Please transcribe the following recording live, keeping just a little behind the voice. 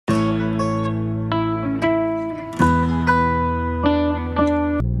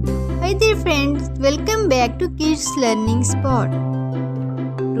Welcome back to Kids Learning Spot.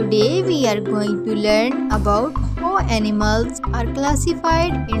 Today we are going to learn about how animals are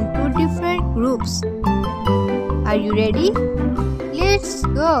classified into different groups. Are you ready? Let's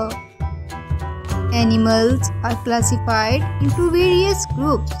go! Animals are classified into various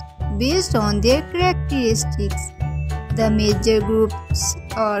groups based on their characteristics. The major groups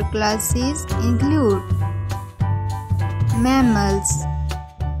or classes include mammals,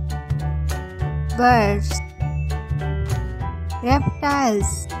 birds,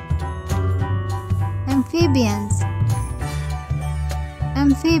 reptiles, amphibians,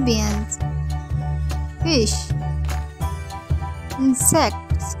 fish,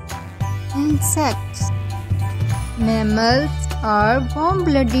 insects. Mammals are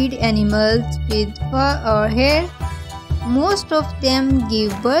warm-blooded animals with fur or hair. Most of them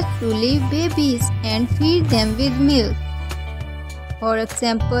give birth to live babies and feed them with milk. For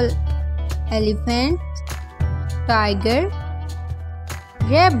example, elephants, tiger,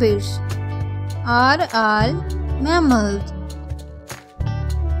 rabbits are all mammals.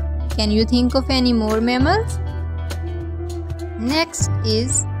 Can you think of any more mammals? Next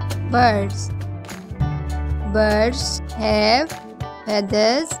is birds. Birds have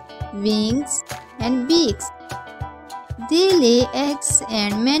feathers, wings, and beaks. They lay eggs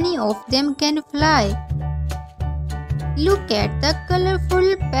and many of them can fly. Look at the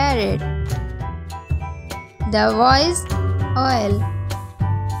colorful parrot, the voiced owl,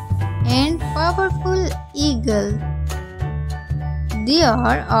 and powerful eagle. They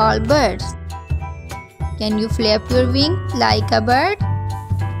are all birds. Can you flap your wings like a bird?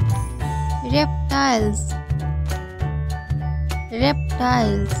 Reptiles.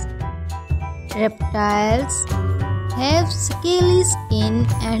 Reptiles have scaly skin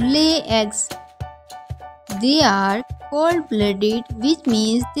and lay eggs. They are cold-blooded, which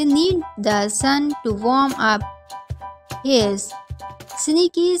means they need the sun to warm up. Here's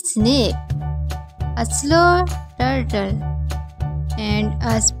sneaky snake, a slow turtle, and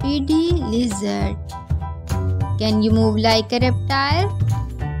a speedy lizard. Can you move like a reptile?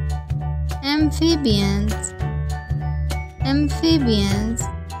 Amphibians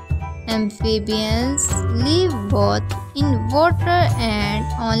live both in water and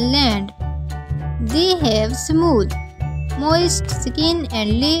on land. They have smooth, moist skin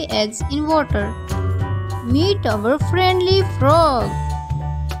and lay eggs in water. Meet our friendly frog,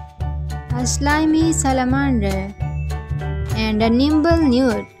 a slimy salamander, and a nimble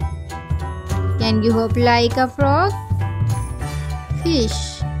newt. Can you hop like a frog?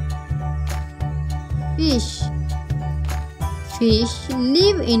 Fish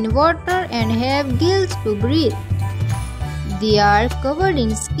live in water and have gills to breathe. They are covered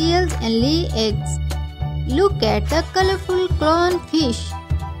in scales and lay eggs. Look at the colorful clownfish,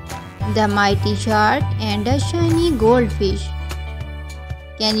 the mighty shark, and a shiny goldfish.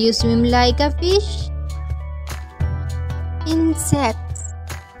 Can you swim like a fish? Insects.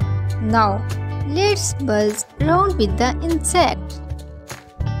 Now, let's buzz around with the insects.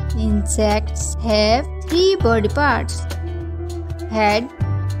 Insects have 3 body parts: head,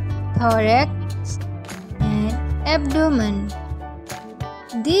 thorax, and abdomen.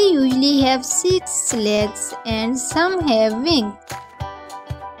 They usually have 6 legs and some have wings.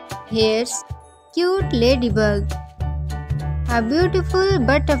 Here's cute ladybug, a beautiful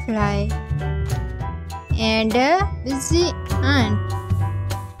butterfly, and a busy ant.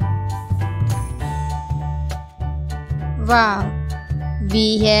 Wow!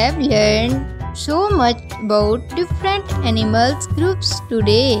 We have learned so much about different animals groups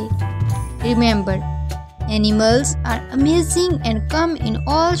today. Remember, animals are amazing and come in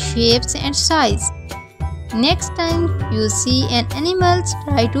all shapes and size. Next time you see an animal,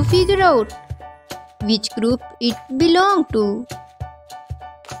 try to figure out which group it belongs to.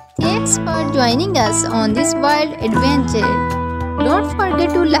 Thanks for joining us on this wild adventure. Don't forget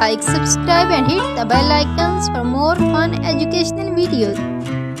to like, subscribe and hit the bell icons for more fun educational videos.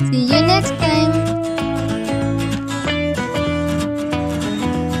 See you next time.